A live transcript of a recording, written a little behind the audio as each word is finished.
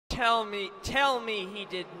tell me he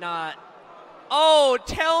did not. Oh,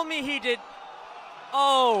 tell me he did.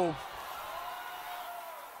 Oh,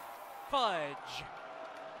 fudge.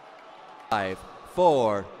 5,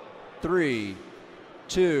 4, 3,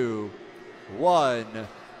 2, 1,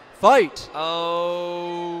 fight!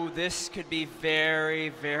 Oh, this could be very,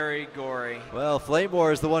 very gory. Well, Flame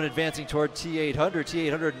War is the one advancing toward T800.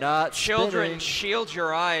 T800 not Children, spinning. shield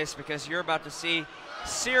your eyes because you're about to see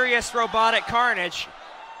serious robotic carnage.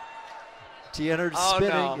 T800 Oh,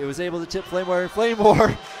 spinning. no. It was able to tip Flame War and Flame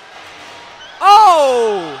War.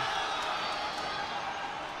 Oh!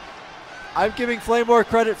 I'm giving Flame War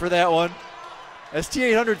credit for that one. As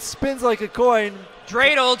T800 spins like a coin.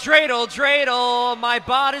 Dreidel, dreidel, dreidel, my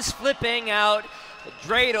bot is flipping out.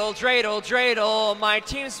 Dreidel, dreidel, dreidel, my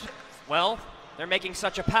team's, well, they're making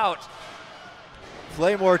such a pout.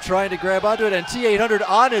 Flame War trying to grab onto it, and T800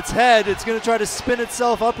 on its head. It's going to try to spin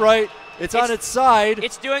itself upright. It's on its side.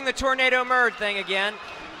 It's doing the tornado murd thing again.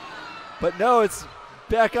 But no, it's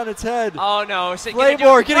back on its head. Oh no, is it Flame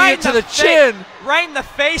War getting it to the chin. Right in the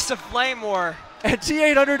face of Flame War. And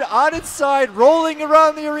T800 on its side, rolling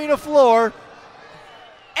around the arena floor.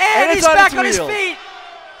 And he's back on his wheels. feet.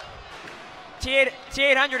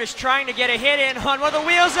 T800 is trying to get a hit in on one of the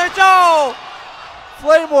wheels. Oh!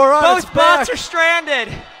 Flame War on its Both back. bots are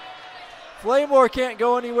stranded. Flame War can't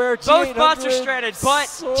go anywhere. Both bots are stranded, but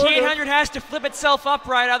sort of. T800 has to flip itself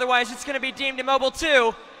upright, otherwise it's going to be deemed immobile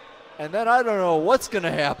too. And then I don't know what's going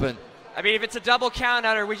to happen. I mean, if it's a double count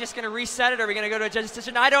out, are we just going to reset it? Or are we going to go to a judge's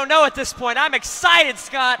decision? I don't know at this point. I'm excited,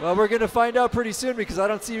 Scott. Well, we're going to find out pretty soon because I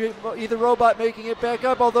don't see either robot making it back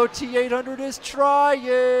up, although T800 is trying.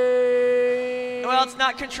 Well, it's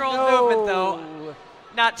not controlled movement, though.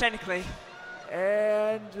 Not technically.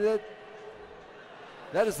 And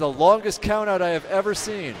that is the longest count out I have ever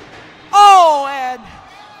seen. Oh,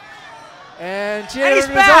 And he's T800 is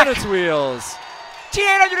back. on its wheels.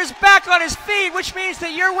 T800 is back on his feet, which means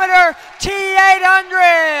that your winner,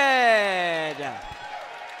 T800.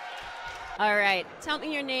 All right, tell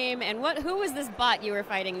me your name and who was this bot you were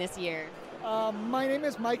fighting this year? My name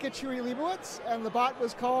is Micah Chewy-Leibowitz, and the bot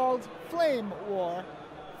was called Flame War.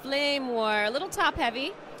 Flame War, a little top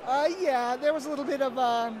heavy. Yeah, there was a little bit of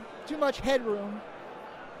too much headroom.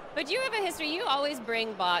 But you have a history. You always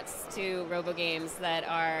bring bots to robo games that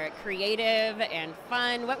are creative and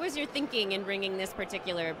fun. What was your thinking in bringing this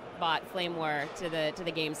particular bot, Flame War, to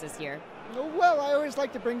the games this year? Well, I always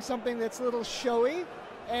like to bring something that's a little showy,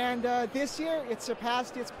 and this year it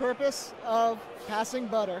surpassed its purpose of passing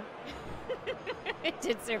butter. It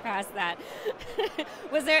did surpass that.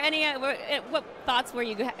 Was there any? What thoughts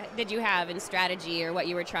did you have in strategy, or what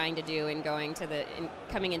you were trying to do in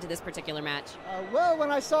coming into this particular match? Well,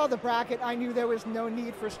 when I saw the bracket, I knew there was no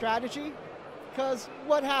need for strategy, because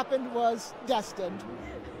what happened was destined.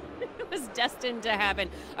 It was destined to happen.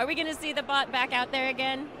 Are we going to see the bot back out there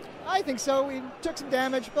again? I think so. We took some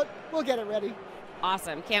damage, but we'll get it ready.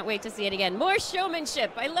 Awesome. Can't wait to see it again. More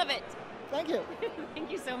showmanship. I love it. Thank you. Thank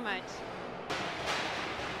you so much.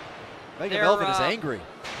 Mega Melvin is angry.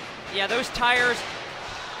 Yeah, those tires.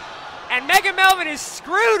 And Mega Melvin is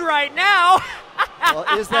screwed right now.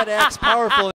 Well, is that axe powerful?